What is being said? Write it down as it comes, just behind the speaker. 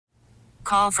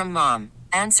Call from mom.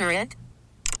 Answer it.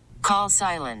 Call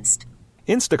silenced.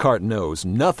 Instacart knows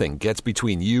nothing gets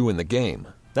between you and the game.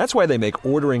 That's why they make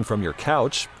ordering from your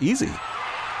couch easy.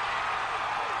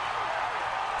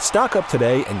 Stock up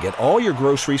today and get all your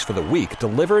groceries for the week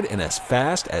delivered in as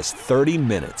fast as 30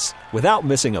 minutes without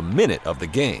missing a minute of the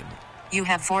game. You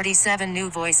have 47 new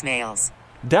voicemails.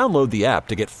 Download the app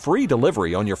to get free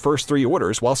delivery on your first 3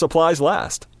 orders while supplies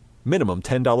last. Minimum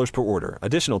 $10 per order.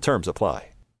 Additional terms apply.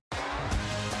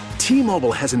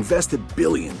 T-Mobile has invested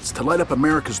billions to light up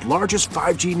America's largest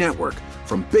 5G network,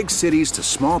 from big cities to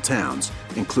small towns,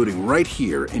 including right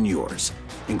here in yours.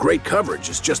 And great coverage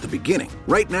is just the beginning.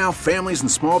 Right now, families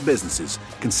and small businesses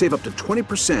can save up to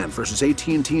 20% versus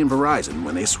AT&T and Verizon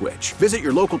when they switch. Visit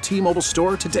your local T-Mobile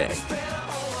store today.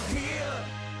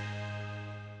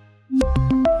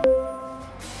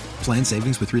 Plan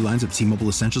savings with 3 lines of T-Mobile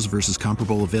Essentials versus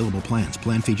comparable available plans.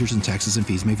 Plan features and taxes and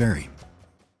fees may vary.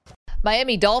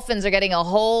 Miami Dolphins are getting a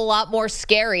whole lot more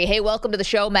scary. Hey, welcome to the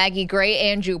show, Maggie Gray,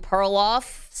 Andrew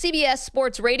Perloff, CBS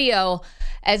Sports Radio.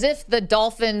 As if the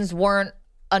Dolphins weren't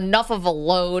enough of a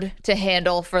load to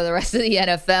handle for the rest of the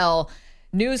NFL.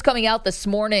 News coming out this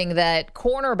morning that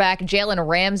cornerback Jalen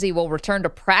Ramsey will return to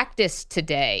practice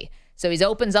today. So he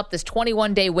opens up this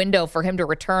 21-day window for him to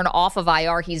return off of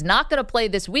IR. He's not going to play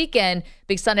this weekend,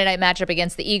 big Sunday night matchup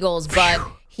against the Eagles, but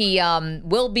he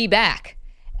will be back.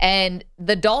 And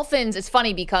the Dolphins, it's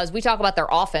funny because we talk about their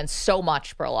offense so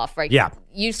much, Perloff, right? Yeah.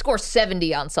 You score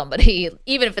 70 on somebody,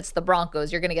 even if it's the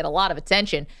Broncos, you're going to get a lot of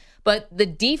attention. But the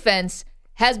defense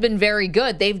has been very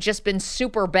good. They've just been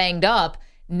super banged up.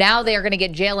 Now they are going to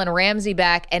get Jalen Ramsey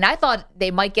back, and I thought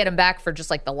they might get him back for just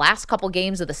like the last couple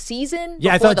games of the season.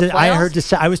 Yeah,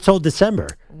 I was told December.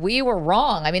 We were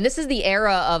wrong. I mean, this is the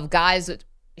era of guys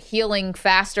healing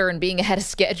faster and being ahead of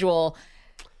schedule.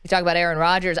 You talk about Aaron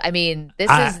Rodgers. I mean,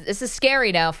 this is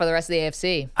scary now for the rest of the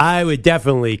AFC. I would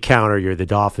definitely counter the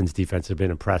Dolphins' defense have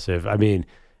been impressive. I mean,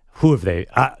 who have they?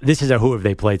 This is a who have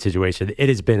they played situation. It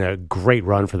has been a great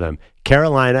run for them.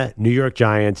 Carolina, New York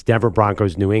Giants, Denver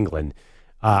Broncos, New England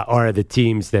are the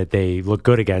teams that they look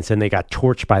good against, and they got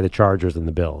torched by the Chargers and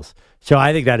the Bills. So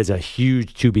I think that is a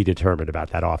huge to be determined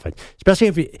about that offense,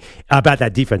 especially about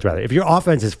that defense, rather. If your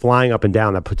offense is flying up and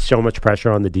down, that puts so much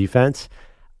pressure on the defense.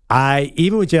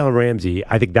 Even with Jalen Ramsey,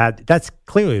 I think that's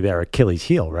clearly their Achilles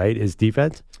heel, right? Is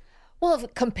defense. Well,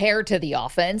 compared to the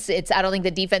offense, I don't think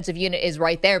the defensive unit is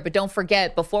right there. But don't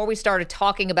forget, before we started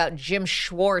talking about Jim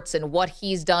Schwartz and what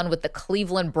he's done with the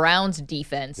Cleveland Browns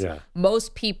defense,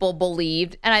 most people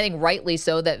believed, and I think rightly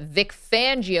so, that Vic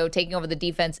Fangio taking over the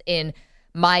defense in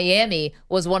Miami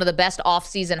was one of the best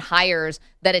offseason hires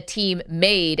that a team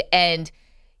made. And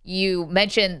you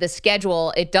mentioned the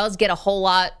schedule. It does get a whole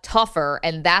lot tougher,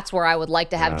 and that's where I would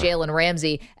like to have Jalen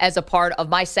Ramsey as a part of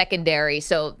my secondary.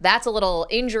 So that's a little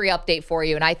injury update for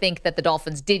you, and I think that the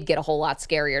Dolphins did get a whole lot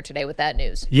scarier today with that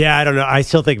news. Yeah, I don't know. I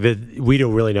still think that we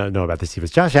don't really know about this defense.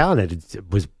 Josh Allen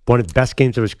was one of the best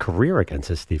games of his career against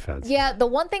this defense. Yeah, the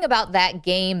one thing about that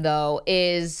game, though,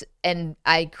 is, and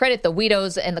I credit the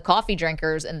Weedos and the coffee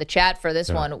drinkers in the chat for this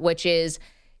one, which is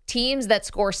teams that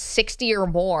score 60 or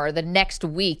more the next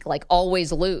week,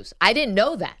 always lose. I didn't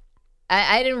know that.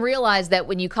 I didn't realize that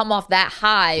when you come off that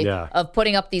high of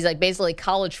putting up these basically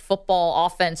college football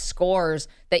offense scores,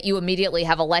 that you immediately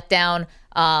have a letdown.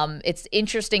 It's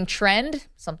interesting trend,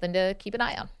 something to keep an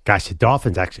eye on. Gosh, the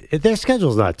Dolphins actually, their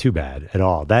schedule's not too bad at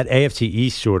all. That AFC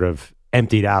East sort of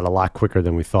emptied out a lot quicker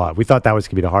than we thought. We thought that was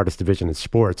going to be the hardest division in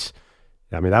sports.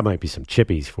 I mean, that might be some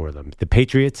chippies for them. The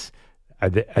Patriots.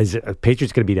 Is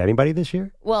Patriots going to beat anybody this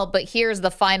year? Well, but here's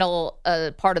the final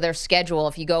part of their schedule.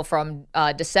 If you go from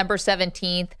December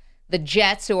 17th, the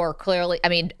Jets, who are clearly,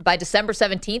 by December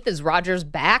 17th, is Rodgers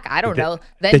back? I don't know.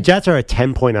 Then, the Jets are a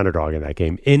 10-point underdog in that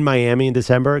game. In Miami in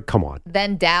December? Come on.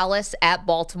 Then Dallas at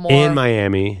Baltimore. In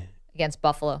Miami. Against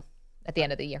Buffalo at the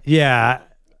end of the year. Yeah.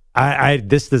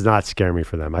 This does not scare me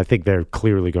for them. I think they're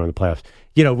clearly going to the playoffs.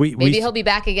 Maybe he'll be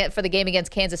back again for the game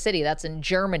against Kansas City. That's in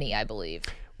Germany, I believe.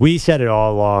 We said it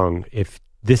all along. If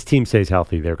this team stays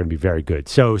healthy, they're going to be very good.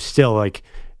 So still,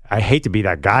 I hate to be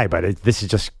that guy, but this is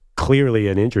just clearly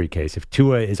an injury case. If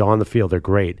Tua is on the field, they're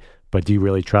great. But do you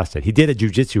really trust it? He did a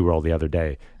jiu-jitsu roll the other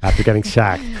day after getting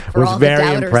sacked. It was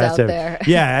very impressive.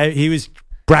 Yeah, he was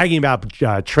bragging about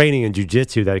training in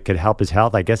jiu-jitsu that it could help his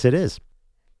health. I guess it is.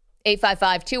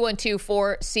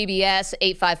 855-212-4CBS,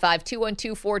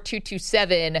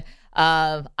 855-212-4227.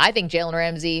 I think Jalen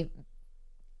Ramsey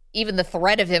even the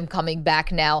threat of him coming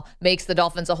back now makes the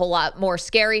Dolphins a whole lot more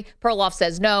scary. Perloff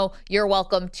says no. You're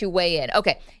welcome to weigh in.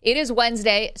 Okay, it is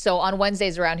Wednesday. So on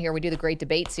Wednesdays around here, we do the Great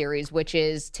Debate Series, which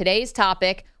is today's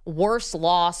topic, worst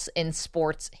loss in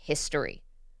sports history.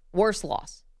 Worst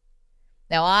loss.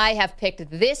 Now, I have picked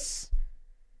this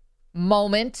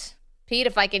moment. Pete,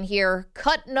 if I can hear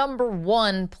cut number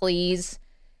 1, please.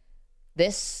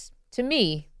 This, to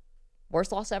me,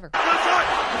 worst loss ever.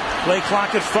 Play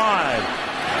clock at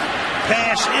 5.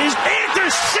 Pass is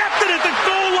intercepted at the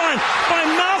goal line by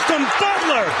Malcolm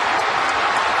Butler.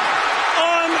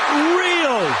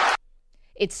 Unreal.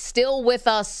 It's still with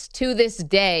us to this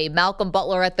day. Malcolm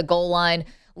Butler at the goal line.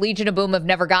 Legion of Boom have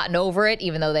never gotten over it,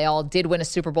 even though they all did win a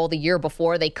Super Bowl the year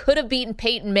before. They could have beaten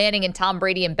Peyton Manning and Tom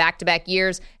Brady in back-to-back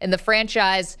years. And the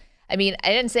franchise, I mean, I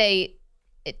didn't say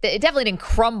it definitely didn't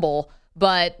crumble,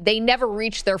 but they never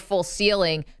reached their full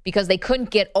ceiling because they couldn't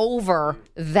get over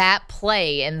that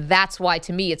play. And that's why,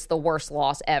 to me, it's the worst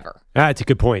loss ever. That's a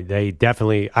good point. I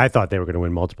thought they were going to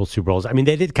win multiple Super Bowls. I mean,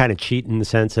 they did kind of cheat in the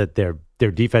sense that their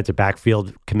defensive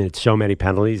backfield committed so many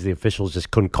penalties, the officials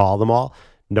just couldn't call them all.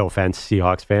 No offense,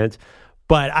 Seahawks fans.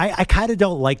 But I kind of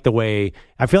don't like the way,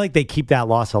 I feel like they keep that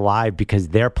loss alive because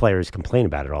their players complain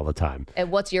about it all the time.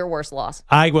 And what's your worst loss?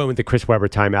 I went with the Chris Webber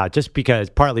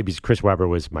timeout partly because Chris Webber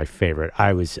was my favorite.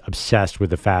 I was obsessed with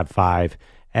the Fab Five.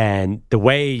 And the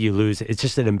way you lose, it's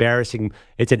just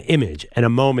it's an image and a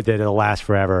moment that it'll last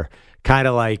forever. Kind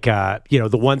of like, the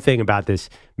one thing about this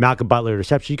Malcolm Butler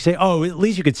interception, you can say, at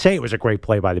least you could say it was a great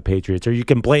play by the Patriots, or you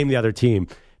can blame the other team.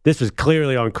 This was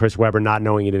clearly on Chris Webber not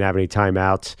knowing he didn't have any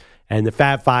timeouts. And the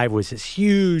Fab Five was this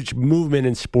huge movement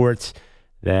in sports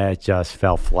that just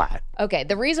fell flat. Okay,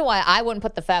 the reason why I wouldn't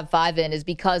put the Fab Five in is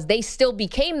because they still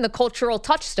became the cultural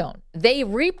touchstone. They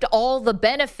reaped all the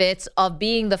benefits of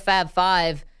being the Fab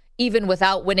Five even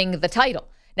without winning the title.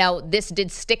 Now, this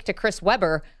did stick to Chris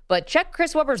Webber, but check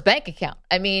Chris Webber's bank account.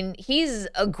 I mean, he's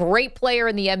a great player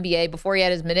in the NBA before he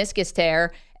had his meniscus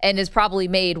tear and has probably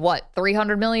made,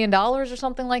 $300 million or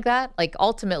something like that? Like,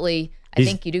 ultimately, I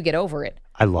think you do get over it.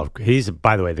 He's,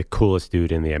 by the way, the coolest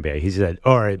dude in the NBA. He's a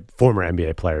former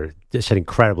NBA player. Just an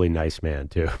incredibly nice man,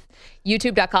 too.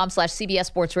 YouTube.com/CBS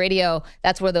Sports Radio.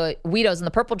 That's where the Weedos and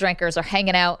the Purple Drinkers are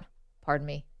hanging out. Pardon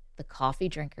me. The coffee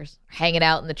drinkers are hanging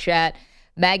out in the chat.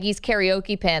 Maggie's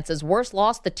Karaoke Pants says, worst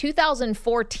loss, the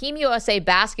 2004 Team USA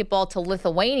basketball to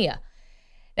Lithuania.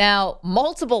 Now,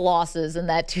 multiple losses in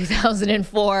that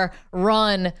 2004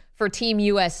 run for Team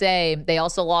USA. They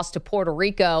also lost to Puerto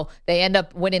Rico. They end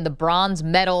up winning the bronze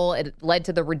medal. It led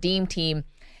to the Redeem Team.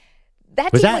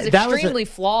 That team was extremely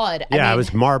flawed. Yeah, it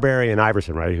was Marbury and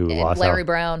Iverson, right, who lost Larry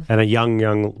Brown. And a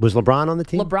young, was LeBron on the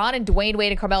team? LeBron and Dwayne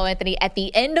Wade and Carmelo Anthony at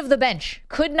the end of the bench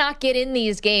could not get in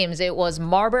these games. It was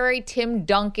Marbury, Tim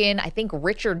Duncan, I think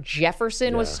Richard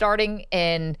Jefferson was starting,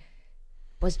 and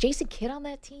was Jason Kidd on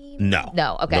that team? No.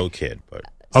 Okay. No Kidd. But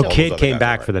Kidd came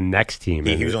back for the next team.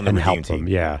 He was on the Redeem team.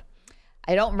 Yeah.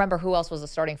 I don't remember who else was the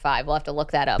starting five. We'll have to look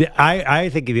that up. I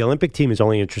think the Olympic team is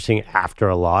only interesting after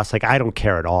a loss. Like, I don't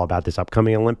care at all about this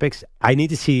upcoming Olympics. I need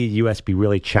to see U.S. be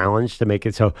really challenged to make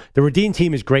it. So the Redeem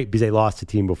team is great because they lost the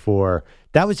team before.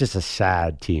 That was just a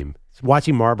sad team.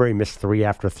 Watching Marbury miss 3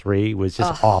 after 3 was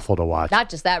just awful to watch. Not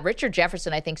just that. Richard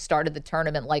Jefferson, I think, started the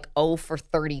tournament 0 for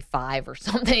 35 or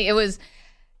something. It was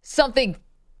something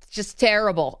just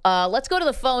terrible. Let's go to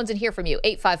the phones and hear from you.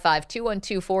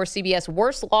 855-2124-CBS.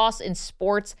 Worst loss in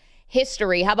sports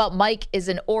history. How about Mike is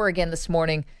in Oregon this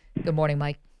morning? Good morning,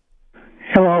 Mike.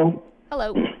 Hello.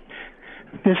 Hello.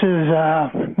 This is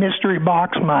Mystery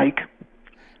Box Mike.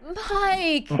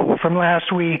 Mike. From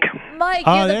last week. Mike,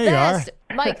 you're the best.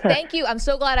 Mike, thank you. I'm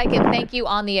so glad I can thank you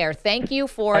on the air. Thank you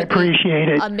for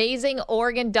the amazing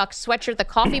Oregon Ducks sweatshirt. The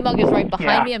coffee mug is right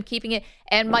behind me. I'm keeping it.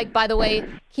 And Mike, by the way,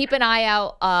 keep an eye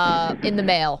out in the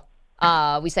mail.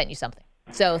 We sent you something.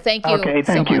 So thank you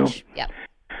so much. Yeah.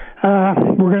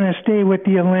 We're going to stay with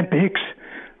the Olympics.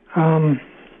 The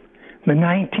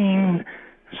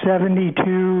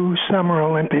 1972 Summer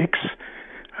Olympics.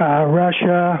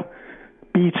 Russia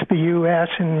beats the U.S.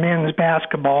 in men's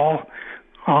basketball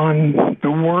on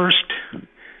the worst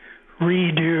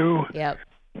redo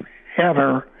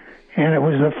ever. And it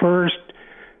was the first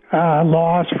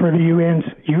loss for the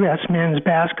U.S. men's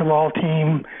basketball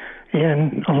team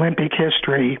in Olympic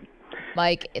history.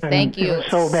 Mike, thank you. It was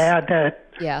so bad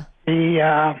that the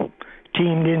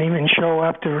team didn't even show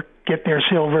up to get their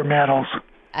silver medals.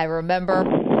 I remember,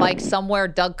 Mike, somewhere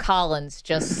Doug Collins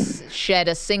just shed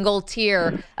a single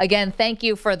tear. Again, thank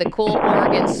you for the cool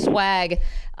Oregon swag.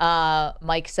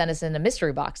 Mike sent us in a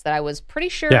mystery box that I was pretty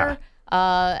sure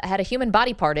had a human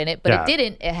body part in it, but it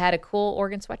didn't. It had a cool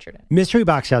Oregon sweatshirt in it. Mystery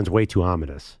box sounds way too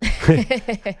ominous.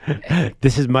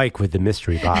 This is Mike with the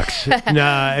mystery box. No,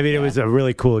 I mean, it was a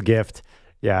really cool gift.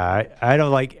 Yeah, I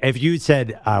don't like, if you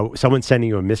said someone's sending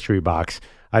you a mystery box,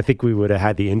 I think we would have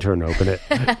had the intern open it.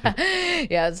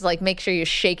 Yeah, it's like, make sure you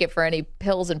shake it for any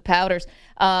pills and powders.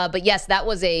 But yes, that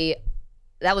was a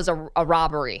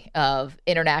robbery of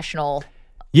international.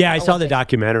 Yeah, I saw the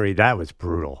documentary. That was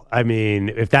brutal. I mean,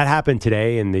 if that happened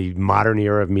today in the modern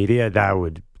era of media, that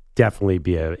would definitely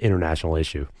be an international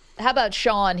issue. How about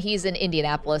Sean? He's in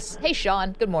Indianapolis. Hey,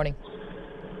 Sean. Good morning.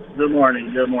 Good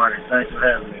morning. Good morning. Thanks for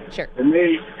having me. Sure. For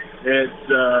me, it's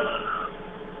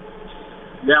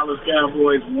Dallas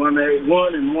Cowboys 1 and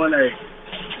 1A.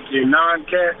 The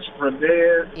non-catch for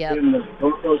Dez in the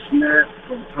Boko snap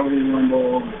from Tony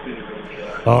Romo on the field.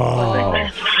 Oh,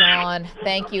 Sean,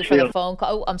 thank you for the phone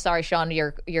call. Oh, I'm sorry, Sean,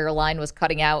 your line was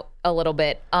cutting out a little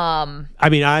bit. I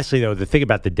mean, honestly, though, the thing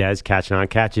about the Dez catch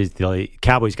non-catch is the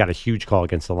Cowboys got a huge call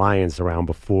against the Lions the round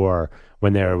before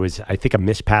when there was, I think, a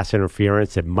missed pass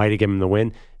interference that might have given them the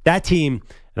win. That team,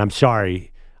 and I'm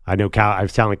sorry, I know I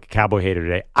sound like a Cowboy hater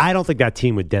today. I don't think that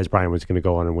team with Dez Bryant was going to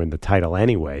go on and win the title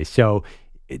anyway. So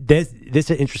this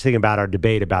is interesting about our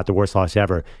debate about the worst loss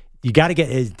ever. You got to get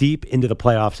as deep into the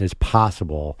playoffs as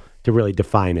possible to really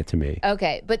define it to me.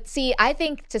 Okay, but see, I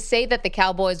think to say that the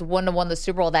Cowboys wouldn't have won the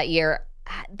Super Bowl that year,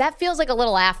 that feels like a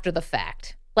little after the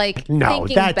fact. Like,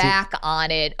 thinking back on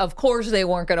it, of course they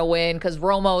weren't going to win because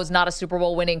Romo is not a Super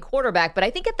Bowl winning quarterback. But I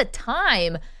think at the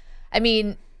time, I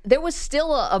mean, there was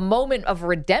still a moment of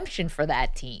redemption for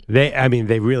that team.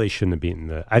 They really shouldn't have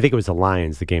beaten I think it was the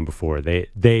Lions the game before.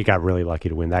 They got really lucky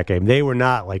to win that game. They were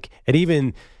not like, and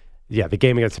even, the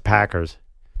game against the Packers.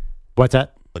 What's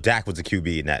that? Well, Dak was the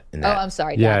QB in that. Oh, I'm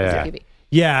sorry. Dak was the QB.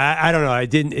 Yeah, I don't know. It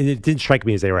didn't strike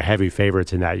me as they were heavy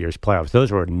favorites in that year's playoffs.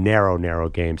 Those were narrow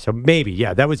games. So maybe,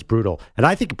 that was brutal. And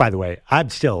I think, by the way, I'm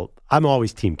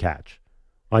always team catch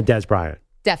on Dez Bryant.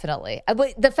 Definitely.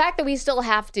 But the fact that we still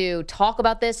have to talk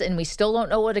about this and we still don't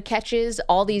know what a catch is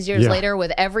all these years later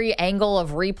with every angle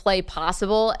of replay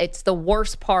possible, it's the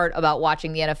worst part about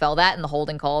watching the NFL, that and the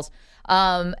holding calls.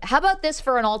 How about this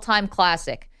for an all-time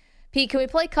classic? Pete, can we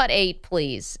play cut 8,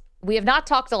 please? We have not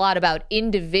talked a lot about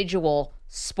individual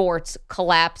sports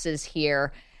collapses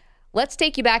here. Let's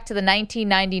take you back to the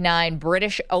 1999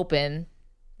 British Open.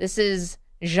 This is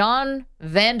Jean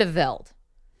Van de Velde.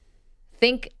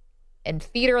 Think and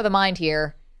theater of the mind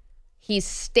here. He's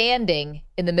standing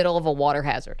in the middle of a water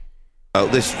hazard. Oh,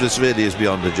 this really is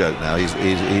beyond a joke now.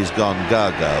 He's gone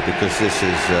gaga because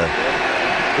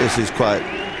this is quite.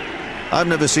 I've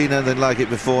never seen anything like it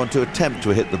before, and to attempt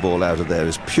to hit the ball out of there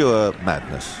is pure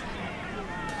madness.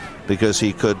 Because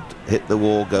he could hit the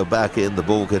wall, go back in, the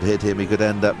ball could hit him, he could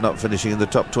end up not finishing in the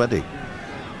top 20.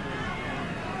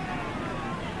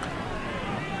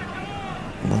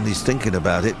 Well, he's thinking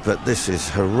about it, but this is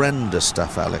horrendous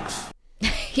stuff, Alex.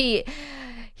 He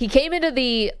came into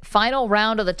the final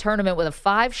round of the tournament with a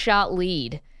 5-shot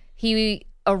lead. He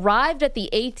arrived at the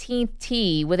 18th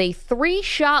tee with a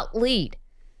 3-shot lead.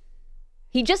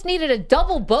 He just needed a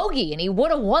double bogey, and he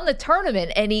would have won the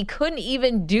tournament, and he couldn't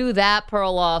even do that,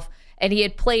 Perloff. And he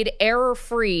had played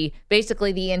error-free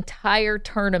basically the entire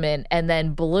tournament and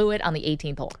then blew it on the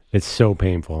 18th hole. It's so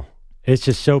painful. It's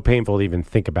just so painful to even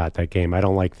think about that game. I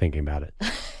don't like thinking about it.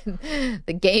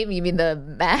 The game? You mean the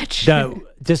match?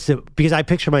 Because I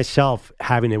picture myself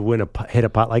having to hit a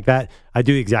putt like that. I'd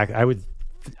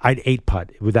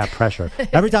 8-putt with that pressure.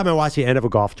 Every time I watch the end of a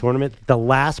golf tournament, the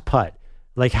last putt,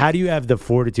 like, how do you have the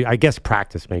fortitude? I guess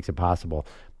practice makes it possible.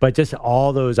 But just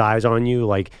all those eyes on you,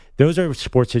 like, those are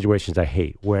sports situations I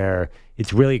hate, where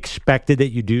it's really expected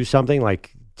that you do something.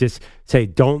 Like, just say,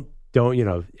 don't,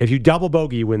 if you double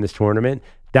bogey, you win this tournament.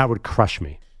 That would crush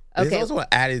me. Okay. There's also an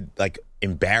added,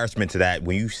 embarrassment to that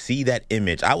when you see that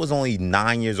image. I was only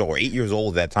 9 years old or 8 years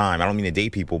old at that time. I don't mean to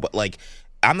date people, but,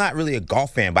 I'm not really a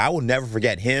golf fan, but I will never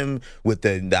forget him with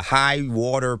the high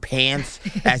water pants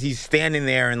as he's standing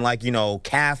there in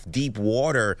calf deep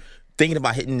water thinking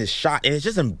about hitting this shot. And it's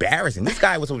just embarrassing. This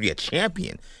guy was supposed to be a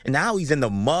champion. And now he's in the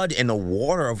mud and the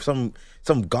water of some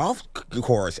golf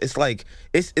course. It's like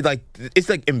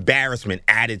embarrassment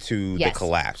added to the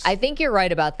collapse. I think you're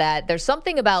right about that. There's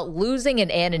something about losing in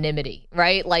anonymity,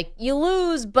 right? Like, you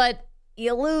lose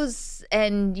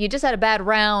and you just had a bad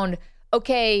round.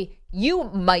 Okay,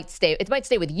 it might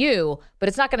stay with you, but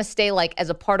it's not going to stay as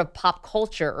a part of pop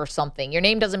culture or something. Your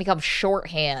name doesn't become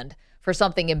shorthand for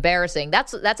something embarrassing.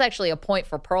 That's actually a point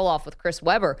for Perloff with Chris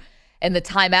Webber, and the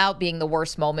timeout being the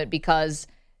worst moment, because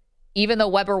even though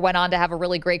Webber went on to have a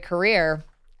really great career,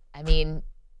 I mean,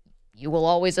 you will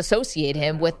always associate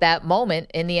him with that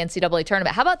moment in the NCAA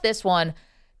tournament. How about this one?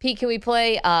 Pete, can we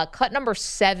play cut number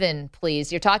 7,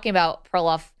 please? You're talking about,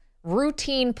 Perloff,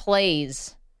 routine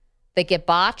plays that get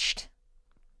botched.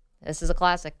 This is a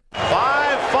classic.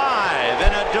 5-5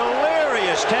 in a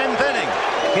delirious 10th inning.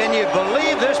 Can you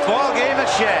believe this ball game at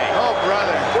Shea? Oh,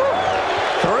 brother.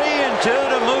 3-2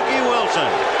 to Mookie Wilson.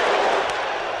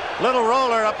 Little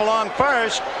roller up along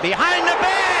first. Behind the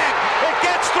bag. It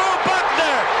gets through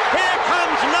Buckner. Here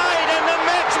comes Knight, and the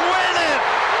Mets win it.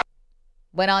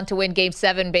 Went on to win Game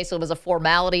 7. Basically, it was a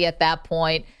formality at that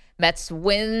point. Mets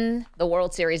win the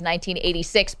World Series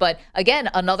 1986. But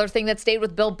again, another thing that stayed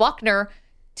with Bill Buckner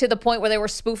to the point where they were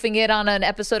spoofing it on an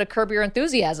episode of Curb Your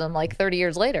Enthusiasm like 30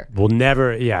 years later. We'll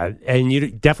never, and you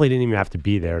definitely didn't even have to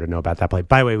be there to know about that play.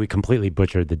 By the way, we completely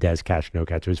butchered the Dez catch, no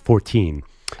catch. It was 14.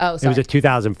 Oh, sorry. It was a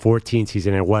 2014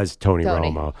 season, and it was Tony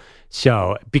Romo.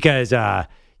 So, because,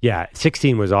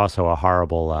 16 was also a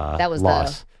horrible loss. That was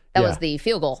the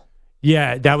field goal.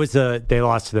 Yeah, that was they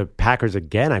lost to the Packers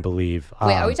again, I believe.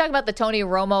 Wait, are we talking about the Tony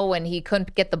Romo when he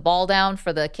couldn't get the ball down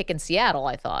for the kick in Seattle,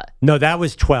 I thought? No, that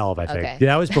was 12, I think. Okay. Yeah,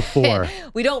 that was before.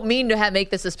 We don't mean to make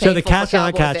this as painful. So the catch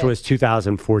on catch was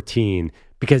 2014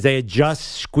 because they had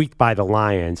just squeaked by the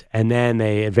Lions, and then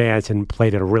they advanced and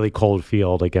played in a really cold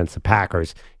field against the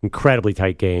Packers. Incredibly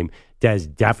tight game. Dez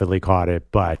definitely caught it,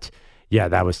 but... yeah,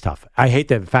 that was tough. I hate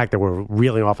the fact that we're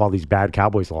reeling off all these bad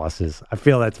Cowboys losses. I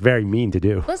feel that's very mean to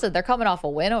do. Listen, they're coming off a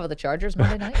win over the Chargers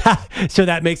Monday night. So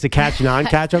that makes the catch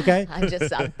non-catch okay? I'm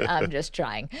just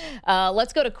trying.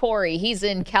 Let's go to Corey. He's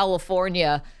in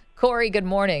California. Corey, good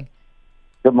morning.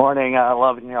 Good morning.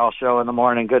 Loving y'all show in the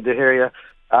morning. Good to hear you.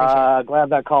 Glad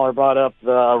that caller brought up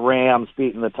the Rams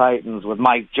beating the Titans with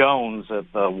Mike Jones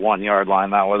at the 1-yard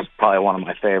line. That was probably one of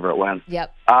my favorite wins.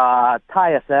 Yep.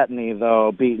 Tyus Etney,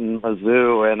 though, beating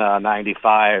Mizzou in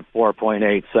 95,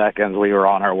 4.8 seconds. We were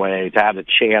on our way to have a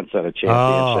chance at a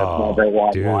championship. Never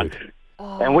won one.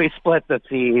 And we split the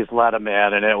T's, let them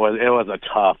in, and it was a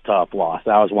tough loss.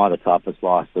 That was one of the toughest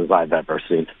losses I've ever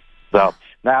seen. So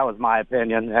that was my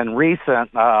opinion. And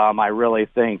recent, I really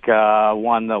think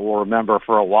one that we'll remember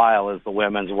for a while is the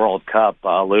Women's World Cup,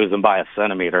 losing by a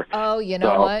centimeter. Oh, you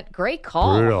know what? Great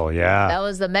call. Brutal, yeah. That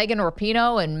was the Megan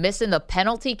Rapinoe and missing the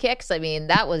penalty kicks. I mean,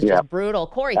 that was just brutal.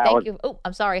 Corey, thank you. Oh,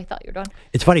 I'm sorry. I thought you were done.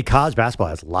 It's funny. College basketball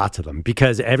has lots of them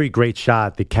because every great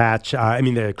shot, the catch,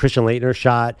 the Christian Laettner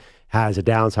shot has a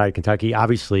downside. Kentucky,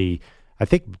 obviously, I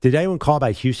think, did anyone call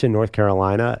about Houston, North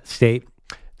Carolina State?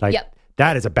 Yep.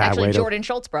 That is a bad way to... Jordan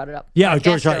Schultz brought it up. Yeah,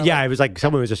 George Schultz. Yeah, it was like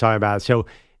someone was just talking about it. So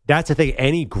that's the thing.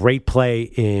 Any great play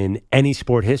in any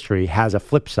sport history has a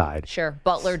flip side. Sure.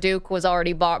 Butler Duke was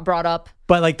already brought up.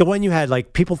 But like the one you had,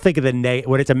 like people think of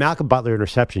when it's a Malcolm Butler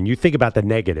interception, you think about the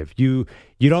negative. You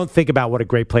don't think about what a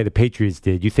great play the Patriots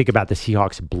did. You think about the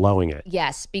Seahawks blowing it.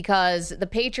 Yes, because the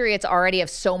Patriots already have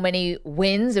so many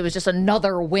wins. It was just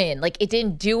another win. Like it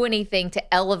didn't do anything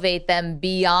to elevate them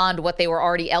beyond what they were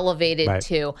already elevated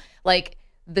to. Like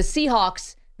the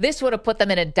Seahawks, this would have put them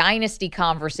in a dynasty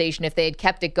conversation if they had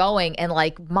kept it going. And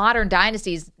like modern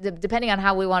dynasties, depending on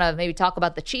how we want to maybe talk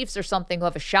about the Chiefs or something who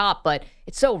have a shot, but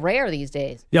it's so rare these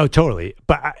days. No, totally.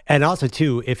 But and also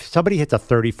too, if somebody hits a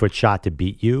 30-foot shot to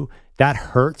beat you, that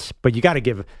hurts. But you got to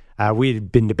give. We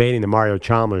had been debating the Mario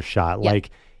Chalmers shot. Yep. Like,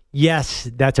 yes,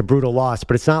 that's a brutal loss,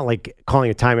 but it's not like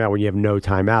calling a timeout when you have no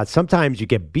timeout. Sometimes you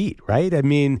get beat, right? I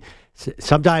mean,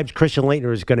 sometimes Christian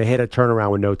Laettner is going to hit a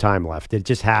turnaround with no time left. It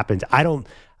just happens. I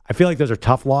feel like those are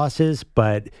tough losses,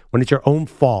 but when it's your own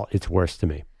fault, it's worse to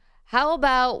me. How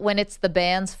about when it's the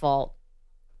band's fault?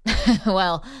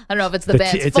 Well, I don't know if it's the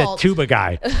band's fault. It's a tuba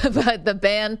guy. But the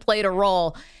band played a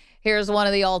role. Here's one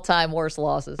of the all-time worst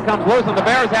losses. Comes loose and the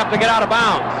Bears have to get out of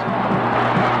bounds.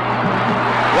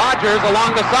 Rodgers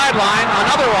along the sideline,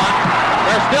 another one.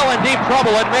 They're still in deep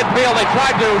trouble at midfield. They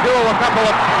tried to do a couple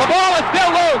of... The ball is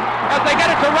still loose as they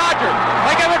get it to Rodgers.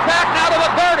 They give it back now to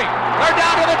the 30. They're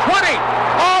down to the 20.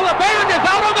 Oh, the band is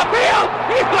out on the field.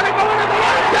 He's going to go into the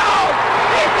end zone.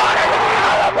 He's going into the end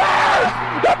zone. The Bears!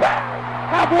 The Bears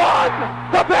have won!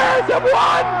 The Bears have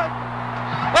won!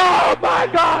 Oh, my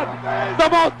God! The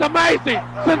most amazing,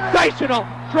 sensational,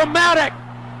 dramatic,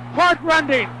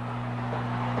 heart-rending,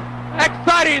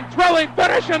 exciting, thrilling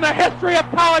finish in the history of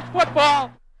college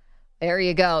football. There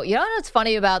you go. You know what's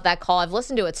funny about that call? I've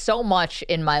listened to it so much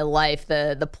in my life,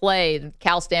 the play,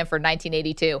 Cal Stanford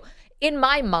 1982. In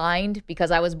my mind,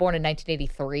 because I was born in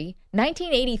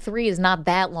 1983 is not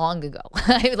that long ago.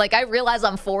 I realize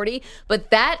I'm 40, but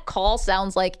that call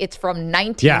sounds like it's from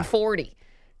 1940. Yeah,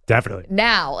 definitely.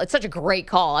 Now, it's such a great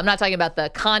call. I'm not talking about the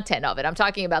content of it. I'm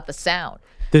talking about the sound.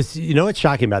 You know what's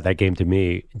shocking about that game to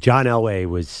me? John Elway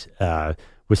was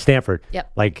with Stanford.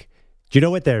 Yep. Like, do you know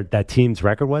what that team's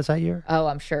record was that year? Oh,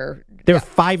 I'm sure. They were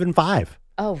 5-5.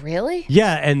 Oh, really?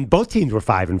 Yeah, and both teams were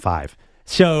 5-5.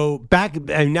 So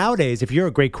and nowadays, if you're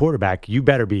a great quarterback,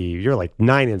 you're like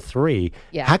 9-3.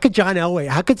 Yeah. How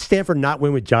could Stanford not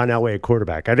win with John Elway at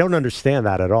quarterback? I don't understand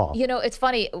that at all. You know, it's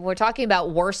funny. We're talking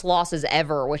about worst losses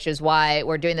ever, which is why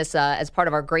we're doing this as part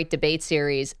of our great debate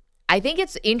series. I think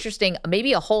it's interesting.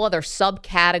 Maybe a whole other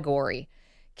subcategory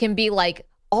can be like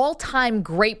all-time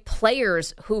great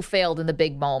players who failed in the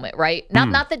big moment, right?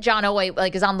 Not that John Elway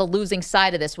like is on the losing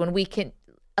side of this when we can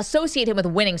associate him with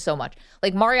winning so much.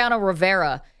 Like Mariano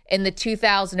Rivera in the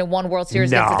 2001 World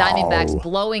Series against the Diamondbacks,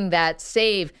 blowing that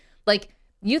save. Like,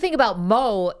 you think about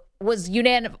Mo was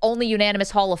only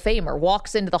unanimous Hall of Famer,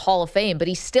 walks into the Hall of Fame, but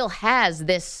he still has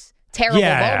this terrible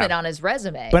moment on his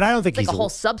resume. But I don't think it's he's like a whole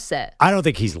subset. I don't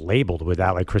think he's labeled with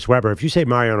that like Chris Webber. If you say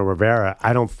Mariano Rivera,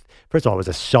 first of all, it was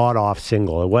a sawed-off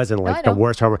single. It wasn't like the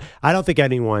worst homer. I don't think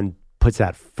anyone puts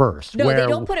that first. No, they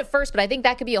don't put it first, but I think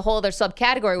that could be a whole other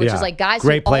subcategory, which is like guys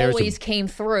who always came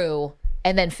through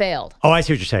and then failed. Oh, I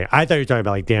see what you're saying. I thought you were talking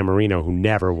about like Dan Marino, who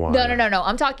never won. No.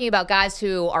 I'm talking about guys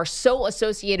who are so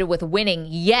associated with winning,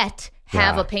 yet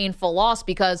have a painful loss,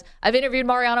 because I've interviewed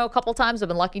Mariano a couple times. I've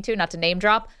been lucky to, not to name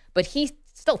drop, but he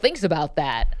still thinks about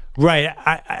that. Right.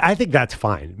 I think that's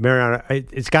fine. Mariano,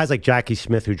 it's guys like Jackie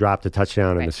Smith who dropped a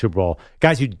touchdown in the Super Bowl.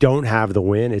 Guys who don't have the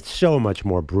win, it's so much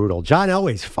more brutal. John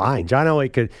Elway's fine. John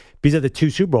Elway could, because of the 2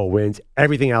 Super Bowl wins,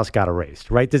 everything else got erased,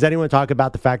 right? Does anyone talk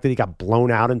about the fact that he got blown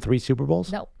out in 3 Super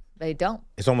Bowls? No, they don't.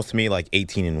 It's almost to me like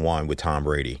 18-1 with Tom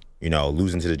Brady,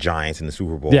 losing to the Giants in the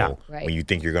Super Bowl. Yeah. Right. When you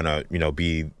think you're going to,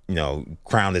 be,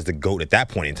 crowned as the GOAT at that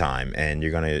point in time, and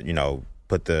you're going to,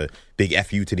 put the big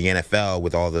FU to the NFL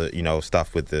with all the,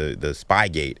 stuff with the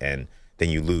Spygate, and then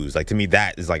you lose. Like, to me,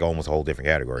 that is like almost a whole different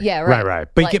category. Yeah, right. Right.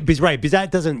 But because that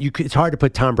doesn't, it's hard to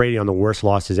put Tom Brady on the worst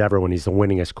losses ever when he's the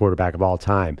winningest quarterback of all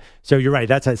time. So you're right.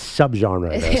 That's a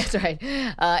subgenre of this. That's right.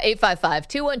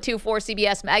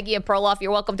 855-212-4CBS. Maggie and Perloff,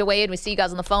 you're welcome to weigh in. We see you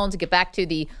guys on the phone to get back to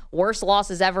the worst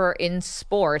losses ever in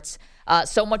sports.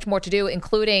 So much more to do,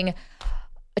 including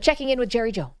checking in with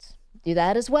Jerry Jones. Do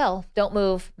that as well. Don't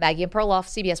move. Maggie and Perloff,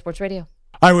 CBS Sports Radio.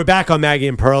 All right, we're back on Maggie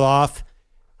and Perloff.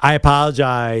 I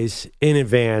apologize in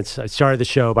advance. I started the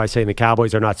show by saying the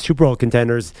Cowboys are not Super Bowl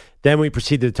contenders. Then we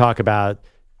proceeded to talk about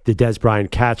the Des Bryant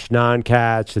catch,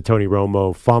 non-catch, the Tony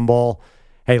Romo fumble.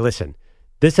 Hey, listen,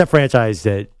 this is a franchise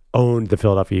that owned the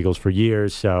Philadelphia Eagles for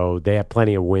years, so they have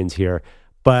plenty of wins here.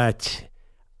 But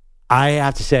I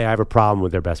have to say I have a problem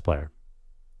with their best player.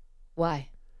 Why?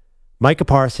 Micah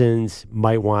Parsons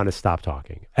might want to stop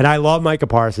talking. And I love Micah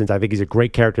Parsons. I think he's a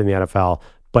great character in the NFL,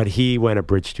 but he went a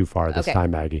bridge too far this time,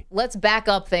 Maggie. Let's back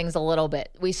up things a little bit.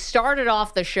 We started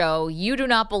off the show. You do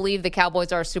not believe the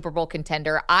Cowboys are a Super Bowl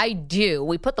contender. I do.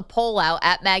 We put the poll out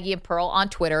at Maggie and Pearl on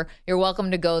Twitter. You're welcome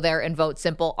to go there and vote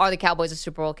simple. Are the Cowboys a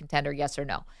Super Bowl contender? Yes or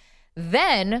no?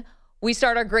 Then we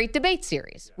start our great debate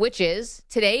series, which is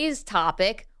today's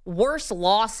topic, worst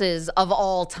losses of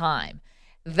all time.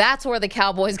 That's where the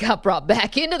Cowboys got brought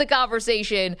back into the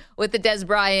conversation with the Des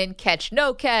Bryant catch,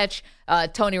 no catch,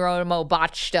 Tony Romo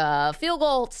botched field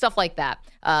goal, stuff like that.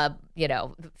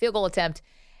 Field goal attempt,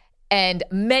 and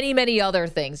many, many other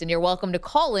things. And you're welcome to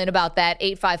call in about that,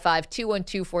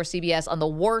 855-212-4CBS, on the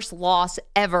worst loss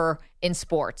ever in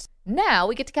sports. Now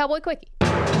we get to Cowboy Quickie.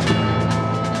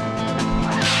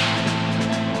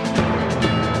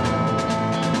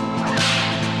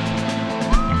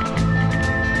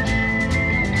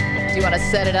 Do you want to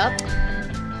set it up?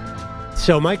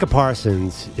 So Micah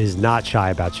Parsons is not shy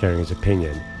about sharing his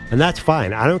opinion, and that's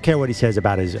fine. I don't care what he says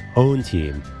about his own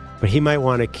team, but he might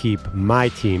want to keep my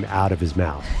team out of his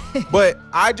mouth. But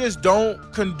I just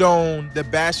don't condone the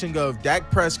bashing of Dak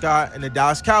Prescott and the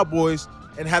Dallas Cowboys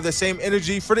and have the same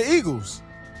energy for the Eagles.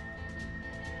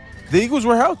 The Eagles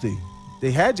were healthy.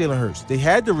 They had Jalen Hurts. They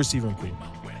had the receiving core.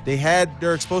 They had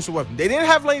their explosive weapon. They didn't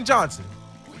have Lane Johnson.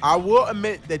 I will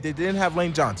admit that they didn't have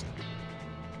Lane Johnson.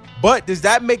 But does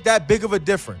that make that big of a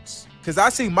difference? Because I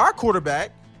see my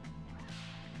quarterback,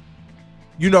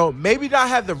 maybe not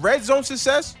have the red zone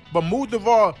success, but move the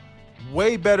ball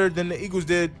way better than the Eagles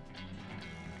did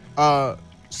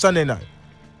Sunday night.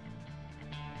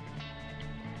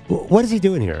 What is he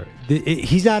doing here?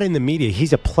 He's not in the media.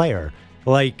 He's a player.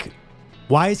 Like,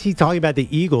 why is he talking about the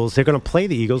Eagles? They're going to play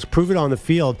the Eagles, prove it on the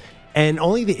field. And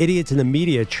only the idiots in the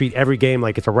media treat every game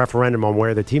like it's a referendum on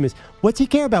where the team is. What's he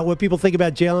care about what people think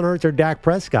about Jalen Hurts or Dak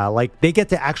Prescott? Like, they get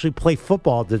to actually play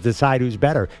football to decide who's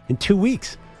better in 2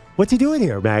 weeks. What's he doing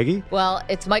here, Maggie? Well,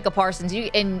 it's Micah Parsons.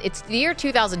 And it's the year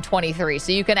 2023,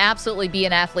 so you can absolutely be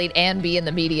an athlete and be in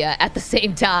the media at the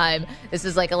same time. This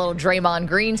is like a little Draymond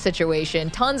Green situation.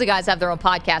 Tons of guys have their own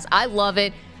podcasts. I love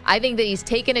it. I think that he's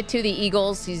taken it to the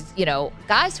Eagles. He's,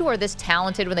 guys who are this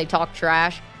talented when they talk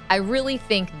trash, I really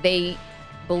think they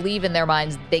believe in their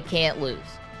minds they can't lose.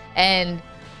 And,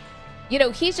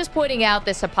 he's just pointing out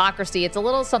this hypocrisy. It's a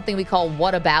little something we call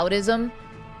whataboutism,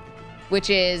 which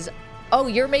is, oh,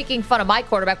 you're making fun of my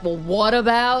quarterback. Well, what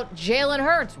about Jalen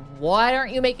Hurts? Why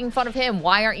aren't you making fun of him?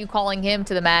 Why aren't you calling him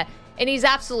to the mat? And he's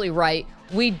absolutely right.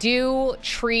 We do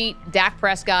treat Dak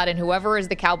Prescott and whoever is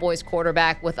the Cowboys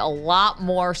quarterback with a lot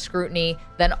more scrutiny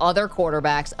than other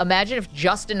quarterbacks. Imagine if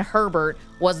Justin Herbert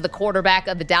was the quarterback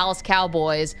of the Dallas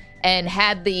Cowboys and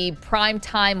had the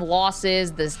primetime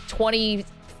losses, this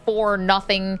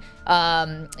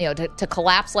 24-0, to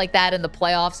collapse like that in the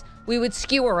playoffs. We would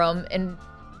skewer him,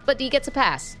 but he gets a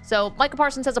pass. So Micah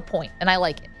Parsons has a point, and I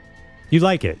like it. You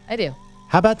like it? I do.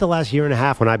 How about the last year and a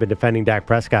half when I've been defending Dak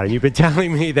Prescott and you've been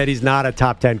telling me that he's not a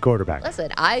top 10 quarterback? Listen,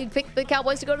 I picked the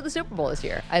Cowboys to go to the Super Bowl this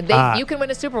year. You can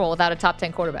win a Super Bowl without a top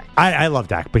 10 quarterback. I love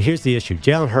Dak, but here's the issue.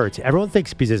 Jalen Hurts, everyone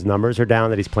thinks because his numbers are down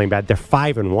that he's playing bad. They're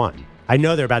 5-1. I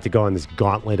know they're about to go on this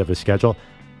gauntlet of a schedule.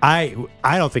 I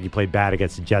don't think he played bad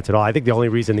against the Jets at all. I think the only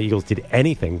reason the Eagles did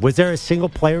anything, was there a single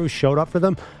player who showed up for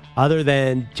them other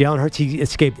than Jalen Hurts? He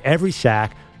escaped every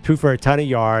sack, threw for a ton of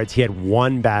yards. He had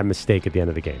one bad mistake at the end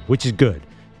of the game, which is good.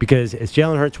 Because as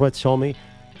Jalen Hurts once told me,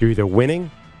 you're either winning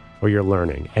or you're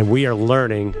learning. And we are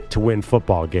learning to win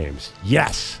football games.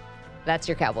 Yes. That's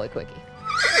your Cowboy Quickie.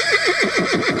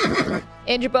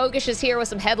 Andrew Bogusch is here with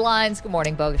some headlines. Good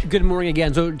morning, Bogusch. Good morning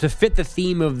again. So to fit the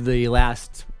theme of the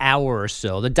last hour or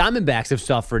so, the Diamondbacks have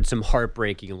suffered some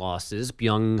heartbreaking losses.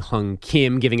 Byung-Hyun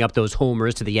Kim giving up those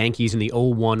homers to the Yankees in the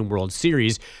 0-1 World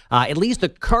Series. At least the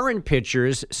current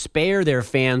pitchers spare their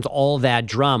fans all that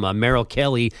drama. Merrill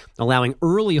Kelly allowing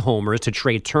early homers to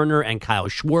Trey Turner and Kyle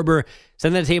Schwarber,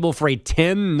 setting the table for a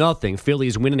 10-0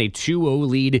 Phillies winning a 2-0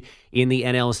 lead in the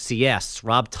NLCS.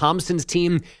 Rob Thompson's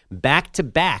team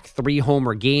back-to-back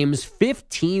 3-homer games,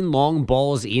 15 long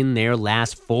balls in their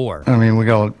last 4. I mean, we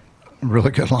got a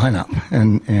really good lineup,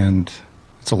 and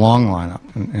it's a long lineup,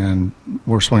 and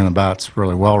we're swinging the bats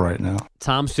really well right now.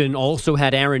 Thompson also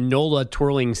had Aaron Nola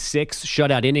twirling 6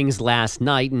 shutout innings last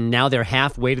night, and now they're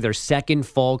halfway to their second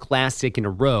fall classic in a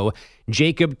row.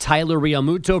 Jacob Tyler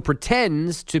Realmuto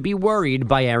pretends to be worried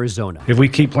by Arizona. If we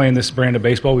keep playing this brand of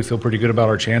baseball, we feel pretty good about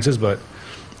our chances, but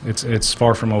it's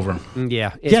far from over.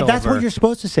 Yeah, that's what you're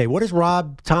supposed to say. What is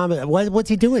Rob Thomas? What's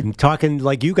he doing? Talking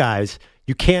like you guys.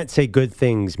 You can't say good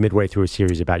things midway through a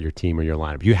series about your team or your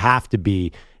lineup. You have to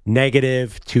be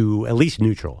negative to at least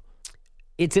neutral.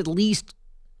 It's at least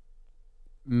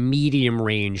medium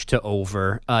range to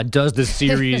over. Does the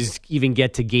series even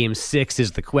get to Game 6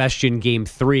 is the question. Game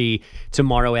 3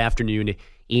 tomorrow afternoon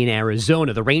in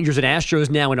Arizona. The Rangers and Astros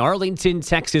now in Arlington,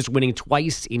 Texas, winning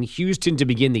twice in Houston to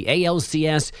begin the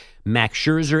ALCS. Max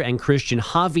Scherzer and Christian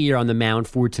Javier on the mound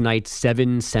for tonight's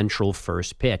 7 Central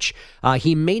first pitch.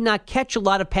 He may not catch a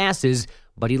lot of passes,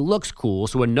 but he looks cool.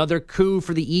 So another coup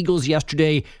for the Eagles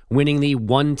yesterday, winning the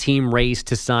one-team race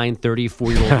to sign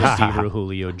 34-year-old receiver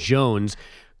Julio Jones.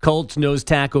 Colts nose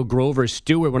tackle Grover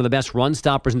Stewart, one of the best run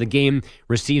stoppers in the game,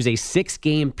 receives a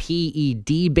 6-game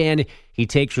PED ban. He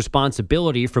takes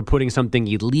responsibility for putting something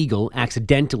illegal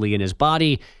accidentally in his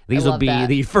body. These will be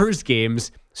the first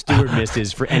games Stewart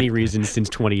misses for any reason since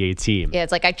 2018. Yeah,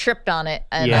 it's like I tripped on it,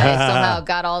 and I somehow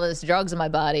got all this drugs in my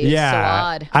body. It's so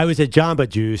odd. I was at Jamba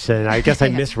Juice, and I guess I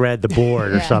misread the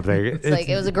board or something. It's like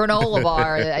it was a granola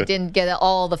bar. I didn't get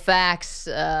all the facts.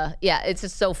 It's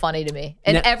just so funny to me.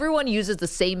 And everyone uses the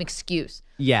same excuse.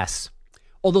 Yes.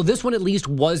 Although this one at least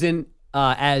wasn't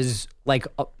as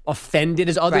offended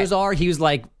as others are. He was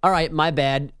like, all right, my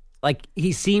bad. Like,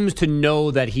 he seems to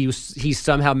know that he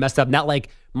somehow messed up. Not like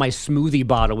my smoothie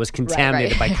bottle was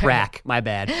contaminated by crack. My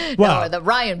bad. No, the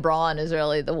Ryan Braun is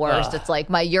really the worst. It's like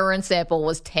my urine sample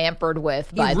was tampered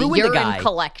with by the urine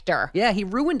collector. Yeah, he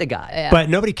ruined a guy. Yeah. But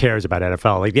nobody cares about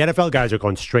NFL. Like, the NFL guys are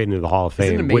going straight into the Hall of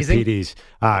Fame with PDs.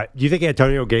 Do you think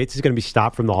Antonio Gates is going to be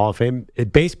stopped from the Hall of Fame? In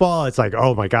baseball, it's like,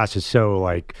 oh my gosh, it's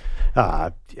so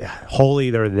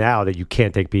holy there now that you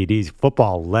can't take PEDs.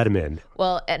 Football, let him in.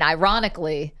 Well, and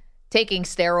ironically, taking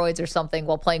steroids or something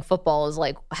while playing football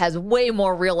has way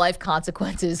more real life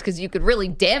consequences because you could really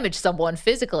damage someone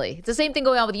physically. It's the same thing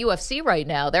going on with UFC right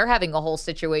now. They're having a whole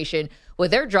situation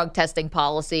with their drug testing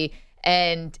policy,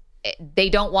 and they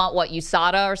don't want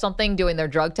USADA or something doing their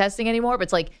drug testing anymore. But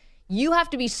it's like you have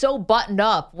to be so buttoned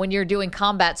up when you're doing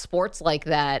combat sports like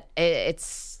that.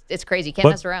 It's it's crazy. You can't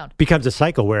mess around. Becomes a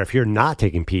cycle where if you're not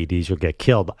taking PEDs, you'll get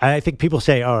killed. I think people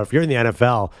say, oh, if you're in the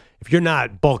NFL, if you're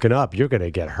not bulking up, you're going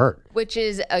to get hurt. Which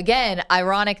is, again,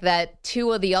 ironic that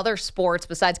two of the other sports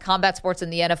besides combat sports in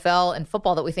the NFL and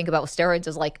football that we think about with steroids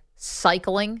is like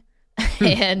cycling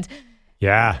and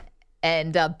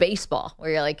baseball,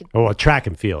 where you're like... Oh, well, track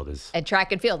and field is... And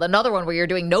track and field. Another one where you're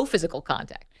doing no physical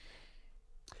contact.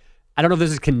 I don't know if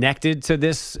this is connected to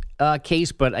this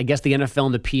case, but I guess the NFL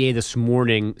and the PA this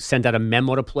morning sent out a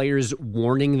memo to players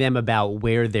warning them about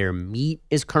where their meat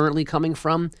is currently coming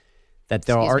from, that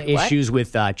there are issues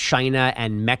with China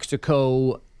and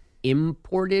Mexico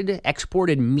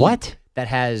exported meat that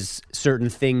has certain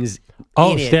things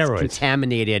in it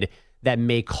contaminated that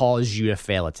may cause you to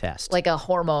fail a test. Like a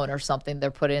hormone or something they're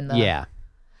put in the... Yeah.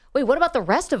 Wait, what about the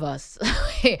rest of us?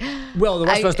 Well, the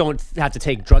rest of us don't have to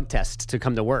take drug tests to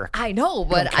come to work. I know,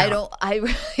 but I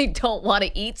really don't want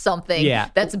to eat something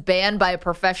that's banned by a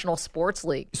professional sports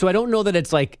league. So I don't know that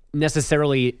it's like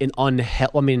necessarily an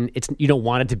unhealthy. I mean, you don't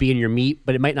want it to be in your meat,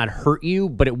 but it might not hurt you,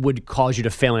 but it would cause you to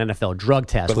fail an NFL drug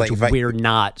test, which we're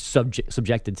not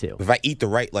subjected to. If I eat the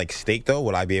right steak, though,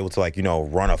 would I be able to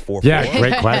run a 4-4? Yeah,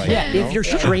 great question. If you're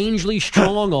strangely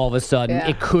strong all of a sudden,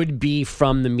 it could be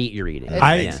from the meat you're eating.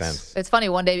 It's funny.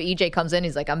 One day EJ comes in,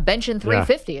 he's like, "I'm benching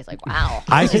 350." It's like, wow.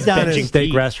 I sit down at a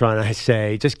steak restaurant and I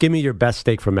say, "Just give me your best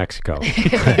steak from Mexico."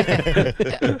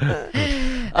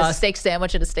 A steak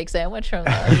sandwich and a steak sandwich from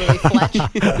Louis Fletch.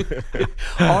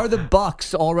 Are the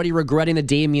Bucks already regretting the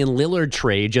Damian Lillard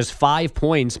trade? Just 5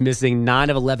 points, missing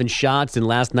 9 of 11 shots in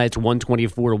last night's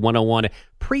 124-101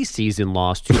 preseason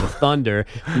loss to the Thunder.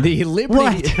 The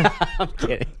Liberty. I'm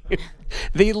kidding.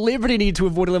 The Liberty need to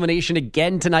avoid elimination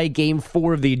again tonight, Game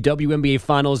 4 of the WNBA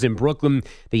Finals in Brooklyn.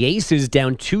 The Aces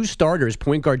down 2 starters,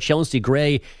 point guard Chelsea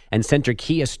Gray and center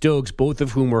Kia Stokes, both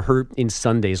of whom were hurt in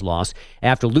Sunday's loss.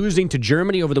 After losing to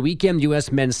Germany over the weekend,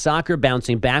 U.S. men's soccer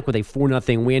bouncing back with a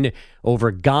 4-0 win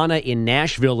over Ghana in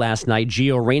Nashville last night.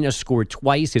 Gio Reyna scored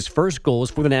twice, his first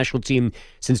goals for the national team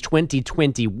since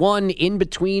 2021. In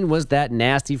between was that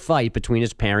nasty fight between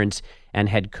his parents and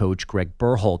head coach Greg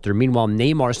Berhalter. Meanwhile,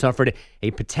 Neymar suffered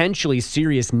a potentially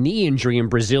serious knee injury in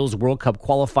Brazil's World Cup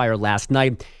qualifier last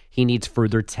night. He needs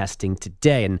further testing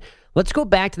today. And let's go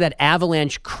back to that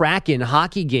Avalanche Kraken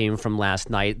hockey game from last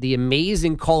night. The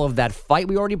amazing call of that fight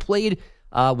we already played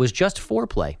was just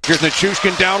foreplay. Here's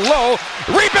Nichushkin down low.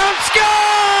 Rebound, score!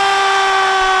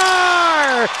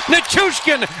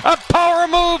 Nichushkin, a power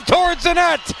move towards the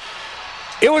net.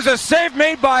 It was a save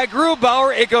made by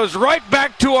Grubauer. It goes right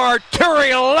back to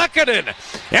Arturi Lehkonen.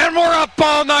 And we're up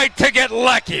all night to get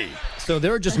lucky. So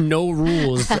there are just no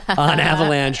rules on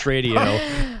Avalanche Radio.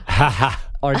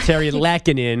 Arturi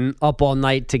Lehkonen up all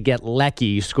night to get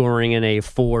Lecky, scoring in a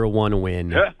 4-1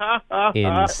 win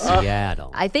in Seattle.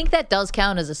 I think that does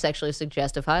count as a sexually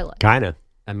suggestive highlight. Kind of.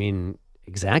 I mean,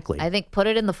 exactly. I think put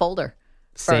it in the folder.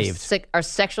 Saved. Our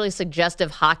sexually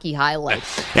suggestive hockey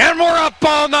highlights. And we're up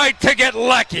all night to get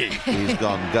lucky. He's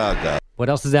gone gaga. What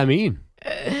else does that mean?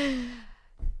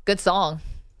 Good song.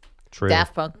 True.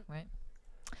 Daft Punk, right?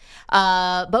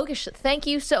 Bogusch, thank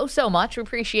you so much. We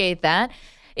appreciate that.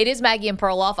 It is Maggie and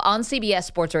Perloff on CBS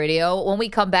Sports Radio. When we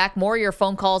come back, more of your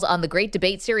phone calls on the great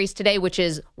debate series today, which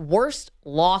is worst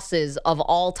losses of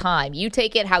all time. You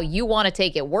take it how you want to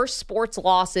take it. Worst sports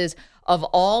losses of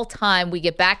all time. We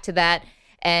get back to that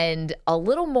and a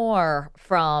little more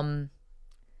from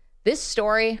this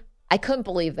story. I couldn't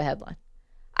believe the headline.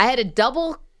 I had a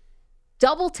double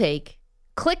take,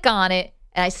 click on it,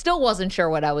 and I still wasn't sure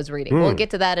what I was reading. We'll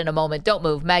get to that in a moment. Don't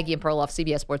move. Maggie and Perloff,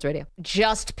 CBS Sports Radio.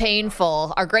 Just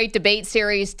painful. Our great debate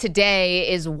series today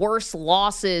is worst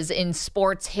losses in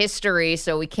sports history,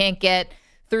 so we can't get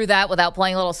through that without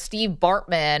playing a little Steve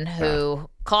Bartman, who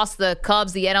cost the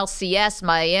Cubs the NLCS.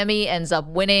 Miami ends up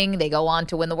winning. They go on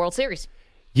to win the World Series.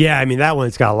 Yeah, I mean, that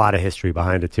one's got a lot of history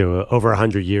behind it, too. Over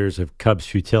 100 years of Cubs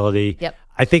futility. Yep.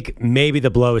 I think maybe the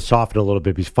blow is softened a little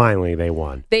bit because finally they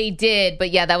won. They did,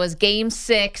 but yeah, that was Game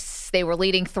 6. They were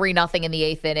leading 3-0 in the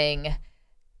 8th inning.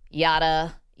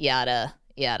 Yada, yada,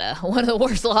 yada. One of the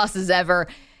worst losses ever.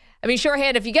 I mean,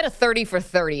 shorthand, if you get a 30 for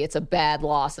 30, it's a bad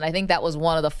loss, and I think that was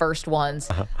one of the first ones.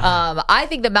 I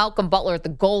think the Malcolm Butler at the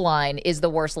goal line is the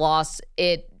worst loss.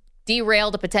 It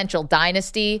derailed a potential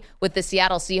dynasty with the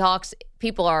Seattle Seahawks.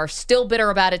 People are still bitter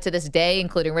about it to this day,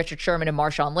 including Richard Sherman and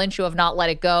Marshawn Lynch, who have not let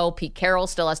it go. Pete Carroll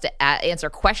still has to answer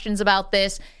questions about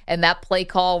this. And that play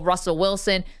call, Russell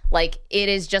Wilson, it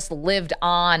has just lived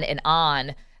on.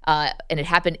 And it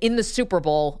happened in the Super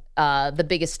Bowl, the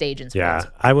biggest stage in sports. Yeah,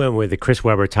 I went with the Chris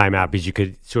Webber timeout because you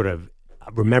could sort of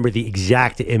remember the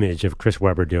exact image of Chris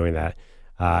Webber doing that.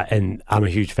 And I'm a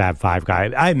huge Fab Five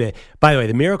guy. I admit, by the way,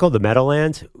 the Miracle of the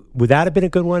Meadowlands, would that have been a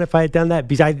good one if I had done that?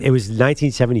 Because it was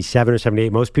 1977 or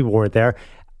 78. Most people weren't there.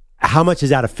 How much is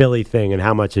that a Philly thing and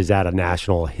how much is that a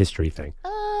national history thing?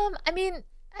 I mean,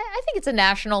 I think it's a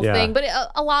national thing, but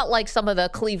a lot like some of the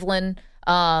Cleveland.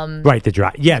 Right, the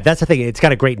drive. Yeah, that's the thing. It's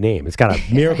got a great name. It's got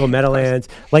a Miracle Meadowlands.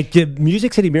 Like the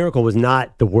Music City Miracle was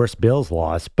not the worst Bills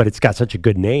loss, but it's got such a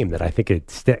good name that I think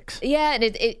it sticks. Yeah, and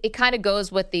it kind of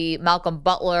goes with the Malcolm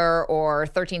Butler or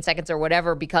 13 Seconds or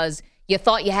whatever because you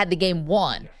thought you had the game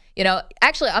won. You know,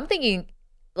 actually, I'm thinking,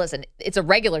 listen, it's a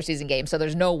regular season game, so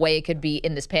there's no way it could be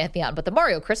in this pantheon. But the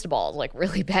Mario Cristobal is like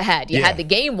really bad. You had the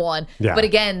game won, but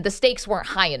again, the stakes weren't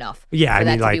high enough for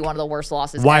that to be one of the worst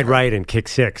losses. Wide ever. right and kick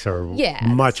six are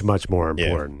much, much more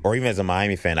important. Or even as a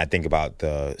Miami fan, I think about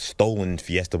the stolen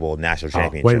Fiesta Bowl national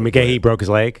championship. When McGahee broke his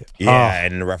leg? Yeah,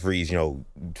 and the referees,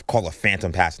 call a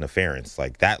phantom pass interference.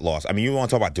 Like that loss. I mean, you want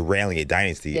to talk about derailing a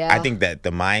dynasty. Yeah. I think that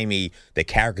the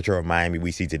caricature of Miami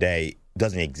we see today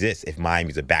doesn't exist if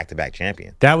Miami's a back-to-back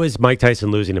champion. That was Mike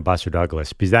Tyson losing to Buster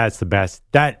Douglas because that's the best.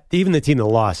 Even the team that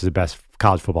lost is the best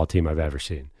college football team I've ever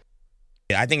seen.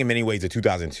 Yeah, I think in many ways the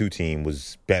 2002 team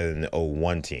was better than the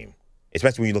 2001 team,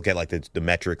 especially when you look at like the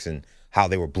metrics and how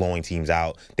they were blowing teams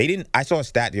out. I saw a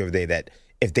stat the other day that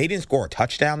if they didn't score a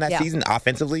touchdown that season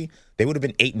offensively, they would have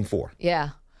been 8-4.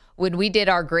 Yeah. When we did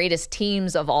our greatest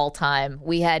teams of all time,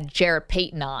 we had Jarrett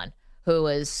Payton on, who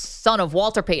was son of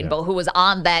Walter Payton, but who was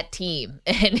on that team.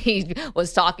 And he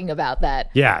was talking about that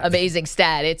amazing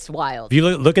stat. It's wild. If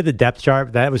you look at the depth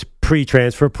chart, that was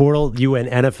pre-transfer portal. You went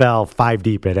NFL 5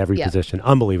 deep at every position.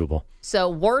 Unbelievable. So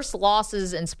worst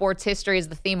losses in sports history is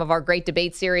the theme of our great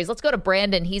debate series. Let's go to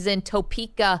Brandon. He's in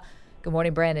Topeka. Good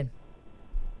morning, Brandon.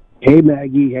 Hey,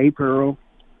 Maggie. Hey, Pearl.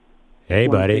 Hey,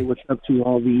 buddy. Say what's up to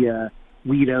all the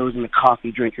weirdos and the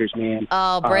coffee drinkers, man.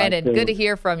 Oh, Brandon, good to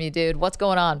hear from you, dude. What's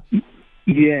going on?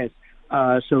 Yes.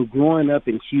 So growing up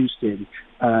in Houston,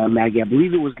 Maggie, I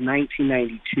believe it was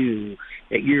 1992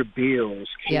 that your Bills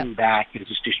came back and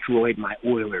just destroyed my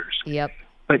Oilers. Yep.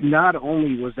 But not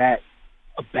only was that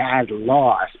a bad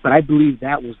loss, but I believe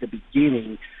that was the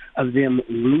beginning of them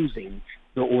losing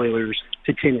the Oilers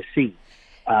to Tennessee.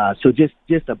 So just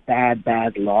a bad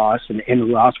loss and a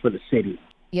loss for the city.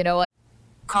 You know what?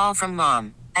 Call from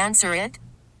mom. Answer it.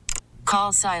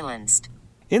 Call silenced.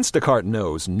 Instacart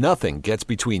knows nothing gets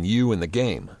between you and the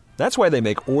game. That's why they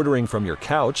make ordering from your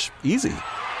couch easy.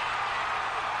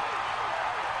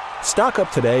 Stock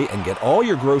up today and get all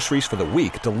your groceries for the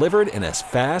week delivered in as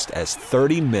fast as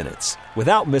 30 minutes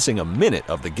without missing a minute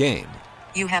of the game.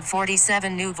 You have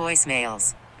 47 new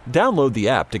voicemails. Download the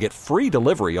app to get free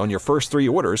delivery on your first 3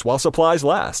 orders while supplies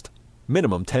last.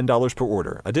 Minimum $10 per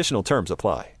order. Additional terms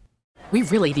apply. We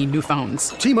really need new phones.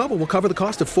 T-Mobile will cover the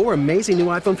cost of 4 amazing new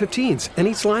iPhone 15s, and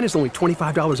each line is only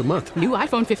 $25 a month. New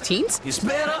iPhone 15s? It's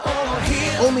better over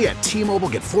here. Only at T-Mobile,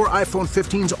 get 4 iPhone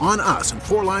 15s on us and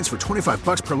 4 lines for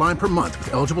 $25 per line per month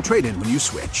with eligible trade-in when you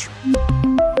switch.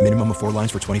 Minimum of 4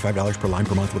 lines for $25 per line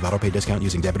per month with autopay discount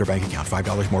using debit or bank account.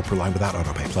 $5 more per line without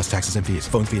autopay, plus taxes and fees.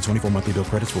 Phone fee at 24 monthly bill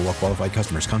credits for well-qualified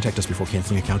customers. Contact us before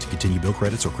canceling account to continue bill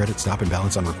credits or credit stop and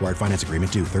balance on required finance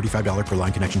agreement due. $35 per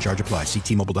line connection charge applies. See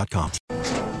T-Mobile.com.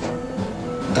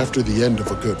 After the end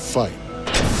of a good fight,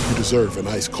 you deserve an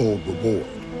ice-cold reward.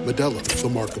 Modelo is the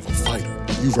mark of a fighter.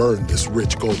 You've earned this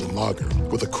rich golden lager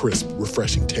with a crisp,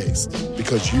 refreshing taste.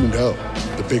 Because you know,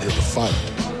 the bigger the fight,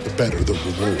 the better the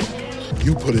reward.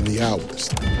 You put in the hours,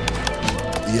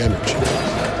 the energy,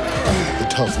 the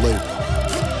tough labor.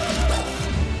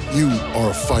 You are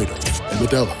a fighter, and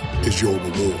Modelo is your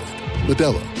reward.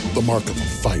 Modelo, the mark of a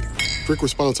fighter. Drink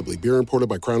responsibly. Beer imported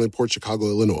by Crown Imports, Chicago,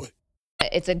 Illinois.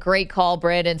 It's a great call,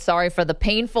 Brandon. Sorry for the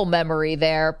painful memory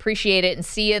there. Appreciate it and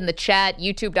see you in the chat.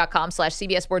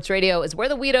 YouTube.com/CBS Sports Radio is where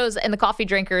the weirdos and the coffee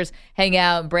drinkers hang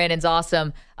out. Brandon's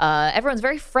awesome. Everyone's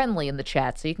very friendly in the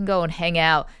chat, so you can go and hang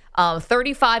out.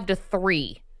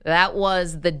 35-3. That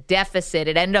was the deficit.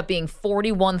 It ended up being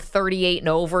 41-38 in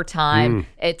overtime.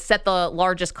 It set the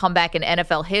largest comeback in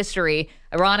NFL history.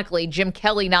 Ironically, Jim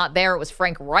Kelly not there. It was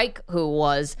Frank Reich who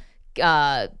was,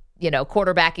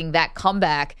 quarterbacking that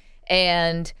comeback.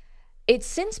 And it's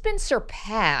since been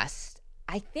surpassed.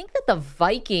 I think that the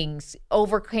Vikings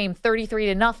overcame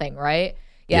 33-0, right?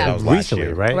 Yeah,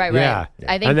 recently, right? Right. Yeah.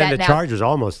 I think and then that the Chargers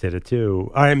almost did it too.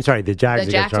 I'm sorry, the Jags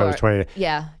against Chargers 20.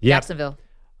 Yeah, yep. Jacksonville.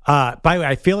 By the way,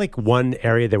 I feel like one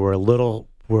area that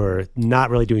we're not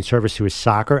really doing service to is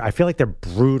soccer. I feel like they're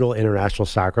brutal international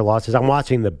soccer losses. I'm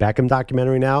watching the Beckham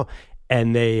documentary now,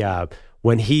 and they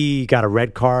when he got a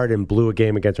red card and blew a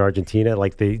game against Argentina,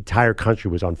 like the entire country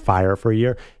was on fire for a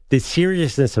year. The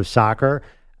seriousness of soccer,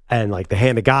 and like the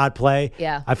hand of God play.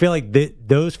 Yeah. I feel like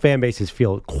those fan bases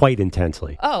feel quite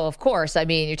intensely. Oh, of course. I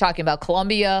mean, you're talking about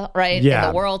Colombia, right? Yeah.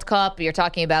 In the World Cup. You're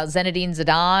talking about Zinedine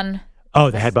Zidane. Oh,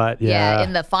 the headbutt. Yeah.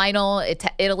 In the final,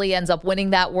 Italy ends up winning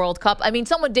that World Cup. I mean,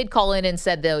 someone did call in and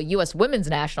said the U.S. women's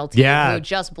national team, who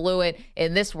just blew it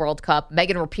in this World Cup.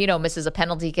 Megan Rapinoe misses a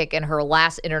penalty kick in her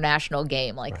last international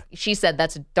game. She said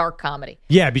that's dark comedy.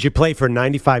 Yeah, but you play for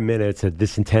 95 minutes at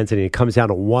this intensity. It comes down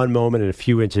to one moment and a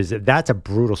few inches. That's a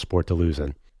brutal sport to lose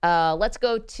in. Let's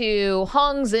go to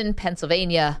Hung's in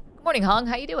Pennsylvania. Good morning, Hung.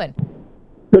 How you doing?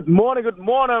 Good morning.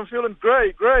 I'm feeling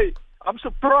great. I'm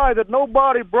surprised that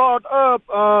nobody brought up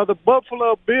the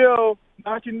Buffalo Bill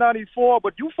 1994,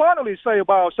 but you finally say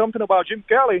something about Jim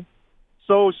Kelly.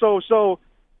 So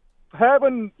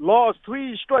having lost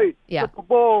 3 straight Super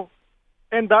Bowl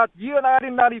in that year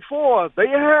 1994, they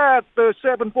had the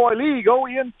 7-point lead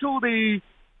going into the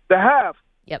half.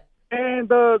 Yep. And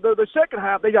the second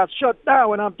half, they got shut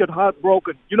down, and I'm just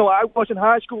heartbroken. I was in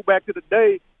high school back in the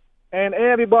day, and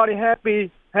everybody happy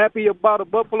about the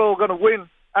Buffalo going to win.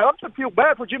 I also feel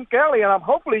bad for Jim Kelly, and I'm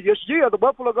hopefully this year the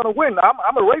Buffalo are going to win.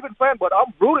 I'm a Raven fan, but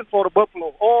I'm rooting for the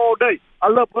Buffalo all day. I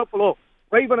love Buffalo.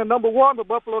 Raven at number 1, but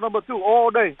Buffalo number 2 all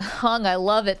day. Hung, I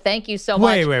love it. Thank you so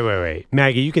much. Wait.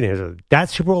 Maggie, you can answer. That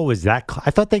Super Bowl was that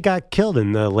I thought they got killed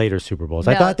in the later Super Bowls.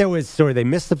 No. I thought they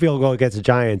missed the field goal against the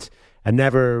Giants and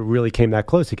never really came that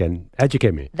close again.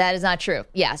 Educate me. That is not true.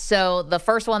 Yeah, so the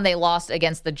first one they lost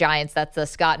against the Giants, that's the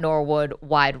Scott Norwood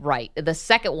wide right. The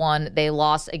second one they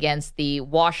lost against the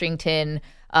Washington,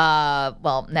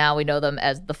 now we know them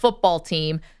as the football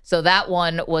team. So that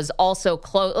one was also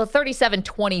close,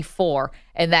 37-24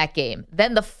 in that game.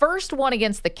 Then the first one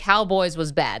against the Cowboys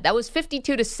was bad. That was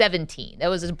 52-17. That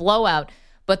was a blowout.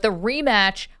 But the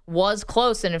rematch was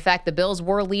close. And in fact, the Bills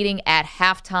were leading at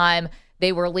halftime.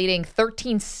 They were leading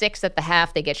 13-6 at the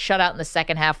half. They get shut out in the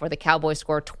second half where the Cowboys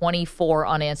scored 24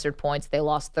 unanswered points. They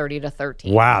lost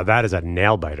 30-13. Wow, that is a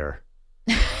nail biter.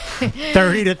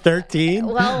 30-13?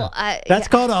 Well, that's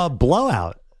called a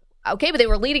blowout. Okay, but they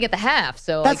were leading at the half.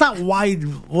 So that's not wide.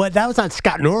 That was not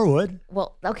Scott Norwood.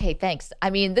 Well, okay, thanks.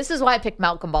 I mean, this is why I picked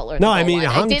Malcolm Butler. No, I mean,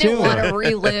 I didn't want to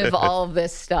relive all of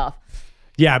this stuff.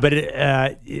 Yeah, but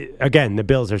again, the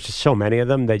Bills, there's just so many of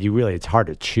them that it's hard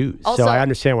to choose. Also, so I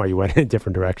understand why you went in a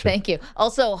different direction. Thank you.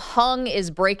 Also, Hung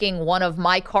is breaking one of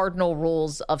my cardinal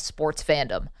rules of sports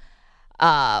fandom,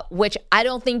 which I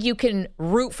don't think you can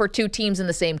root for 2 teams in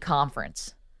the same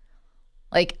conference.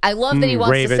 I love that he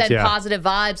wants to send positive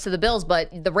vibes to the Bills,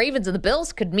 but the Ravens and the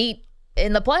Bills could meet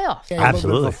in the playoffs. Yeah,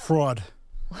 absolutely. A fraud.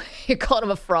 You're calling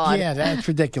him a fraud. Yeah, that's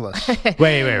ridiculous.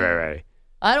 Wait.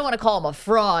 I don't want to call him a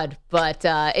fraud, but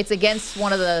it's against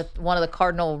one of the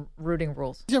cardinal rooting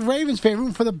rules. He's a Ravens fan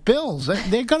rooting for the Bills.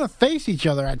 They're going to face each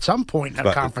other at some point in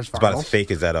a conference final. It's finals. about as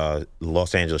fake as that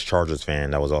Los Angeles Chargers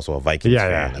fan that was also a Vikings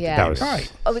fan. Yeah. That was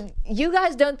right. Oh, you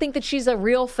guys don't think that she's a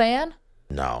real fan?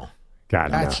 No.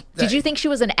 God, no. Did you think she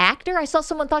was an actor? I saw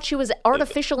someone thought she was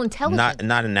artificial intelligence.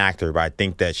 Not an actor, but I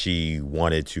think that she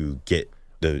wanted to get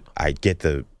the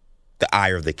eye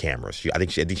of the cameras. I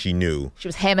think she knew. She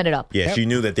was hamming it up. Yeah, She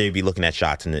knew that they'd be looking at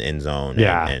shots in the end zone.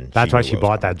 Yeah, and that's why she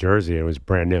bought that jersey. It was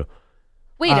brand new.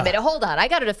 Wait a minute. Hold on. I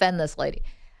got to defend this lady.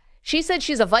 She said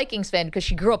she's a Vikings fan because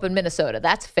she grew up in Minnesota.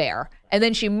 That's fair. And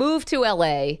then she moved to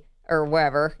L.A. or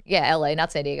wherever. Yeah, L.A.,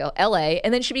 not San Diego. L.A.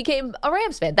 And then she became a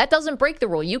Rams fan. That doesn't break the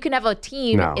rule. You can have a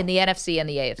team in the NFC and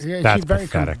the AFC. Yeah, that's she's very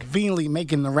pathetic. Conveniently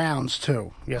making the rounds,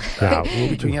 too.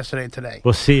 Between yesterday and today.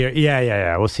 We'll see her.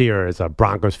 Yeah. We'll see her as a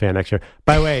Broncos fan next year.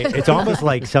 By the way, it's almost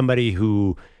like somebody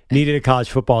who needed a college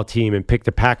football team and picked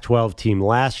a Pac-12 team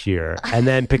last year and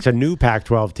then picks a new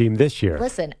Pac-12 team this year.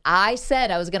 Listen, I said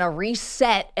I was going to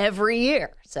reset every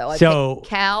year. So I picked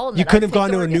Cal. You couldn't have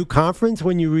gone to a new conference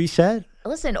when you reset?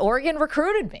 Listen, Oregon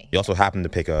recruited me. You also happened to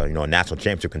pick a national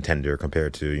championship contender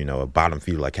compared to a bottom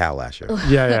feeder like Cal last year.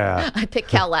 Yeah. I picked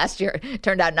Cal last year. It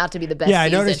turned out not to be the best. Yeah, I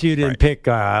season. noticed you didn't pick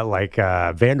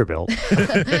Vanderbilt.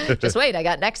 Just wait, I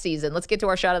got next season. Let's get to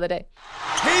our shot of the day.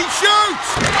 He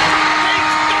shoots!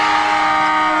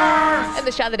 And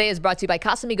the shot of the day is brought to you by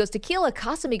Casamigos Tequila.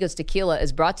 Casamigos Tequila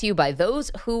is brought to you by those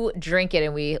who drink it,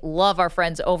 and we love our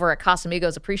friends over at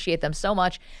Casamigos. Appreciate them so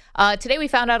much. Today we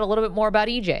found out a little bit more about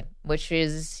EJ, which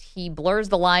is he blurs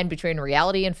the line between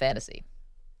reality and fantasy.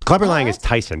 Clubber Lang is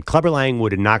Tyson. Clubber Lang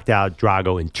would have knocked out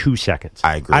Drago in 2 seconds.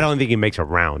 I agree. I don't think he makes a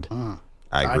round.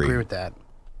 I agree with that.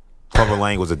 Clubber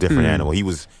Lang was a different animal. He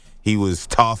was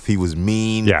tough. He was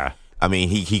mean. Yeah. I mean,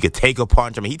 he could take a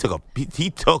punch. I mean, he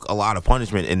took a lot of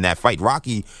punishment in that fight.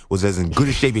 Rocky was as in good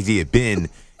a shape as he had been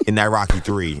in that Rocky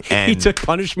 3. And he took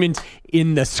punishment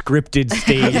in the scripted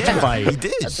stage fight. He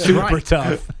did. Super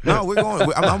tough. No, we're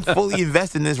going. I'm fully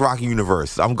invested in this Rocky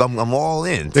universe. I'm all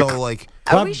in. So like.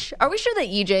 Are we sure that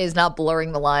EJ is not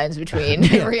blurring the lines between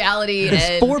reality and...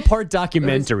 It's a 4-part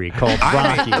documentary called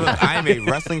Rocky. I'm a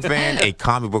wrestling fan, a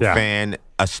comic book fan,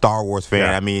 a Star Wars fan.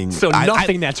 Yeah. I mean... So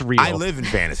nothing that's real. I live in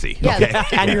fantasy. Yeah. Okay?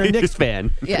 And you're a Knicks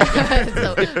fan. Yeah,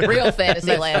 so real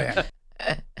fantasy land.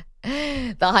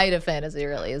 The height of fantasy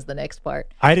really is the next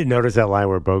part. I didn't notice that line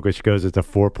where Bogusch goes, it's a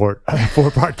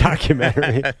 4-part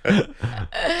documentary.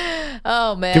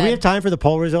 Oh, man. Do we have time for the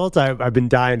poll results? I've been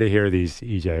dying to hear these,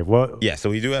 EJ. What? Yeah, so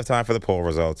we do have time for the poll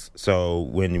results. So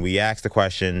when we ask the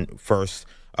question first,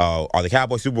 are the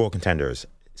Cowboys Super Bowl contenders?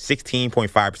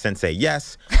 16.5% say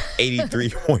yes.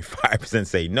 83.5%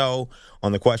 say no.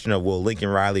 On the question of will Lincoln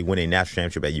Riley win a national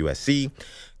championship at USC?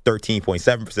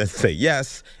 13.7% say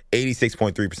yes.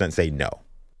 86.3% say no.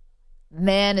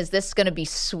 Man, is this going to be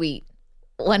sweet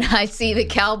when I see the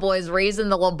Cowboys raising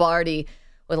the Lombardi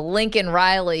with Lincoln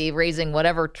Riley raising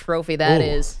whatever trophy that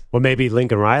is. Well, maybe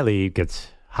Lincoln Riley gets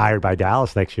hired by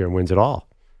Dallas next year and wins it all.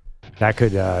 That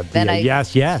could be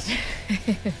yes.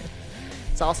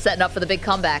 It's all setting up for the big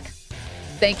comeback.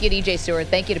 Thank you to EJ Stewart.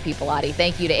 Thank you to Pete Pilati.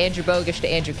 Thank you to Andrew Bogusch, to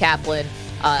Andrew Kaplan.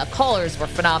 Callers were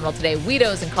phenomenal today.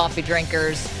 Weedos and coffee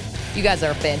drinkers. You guys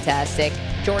are fantastic.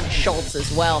 Jordan Schultz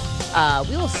as well.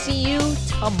 We will see you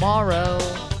tomorrow.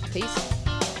 Peace.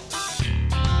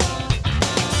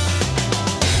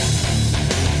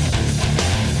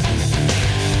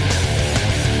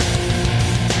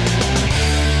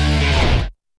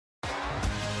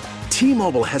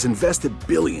 T-Mobile has invested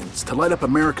billions to light up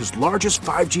America's largest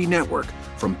 5G network,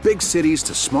 from big cities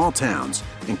to small towns,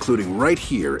 including right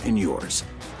here in yours.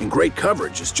 And great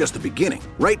coverage is just the beginning.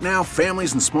 Right now,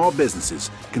 families and small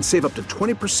businesses can save up to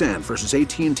 20% versus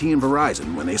AT&T and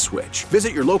Verizon when they switch.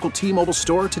 Visit your local T-Mobile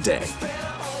store today.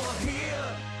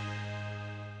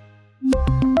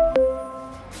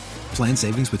 Plan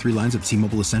savings with 3 lines of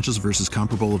T-Mobile Essentials versus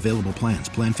comparable available plans.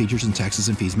 Plan features and taxes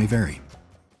and fees may vary.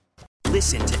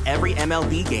 Listen to every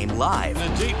MLB game live.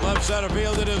 In the deep left center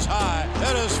field, it is high,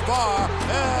 it is far,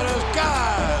 it is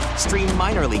gone. Stream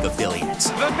minor league affiliates.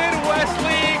 The Midwest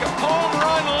League home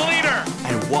run leader.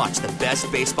 And watch the best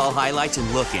baseball highlights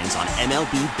and look-ins on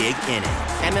MLB Big Inning.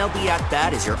 MLB At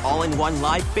Bat is your all-in-one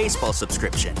live baseball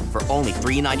subscription for only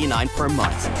 $3.99 per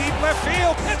month. Deep left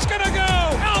field, it's gonna go.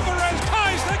 Alvarez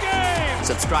ties the game.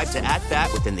 Subscribe to At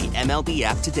Bat within the MLB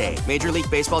app today. Major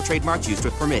League Baseball trademarks used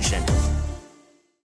with permission.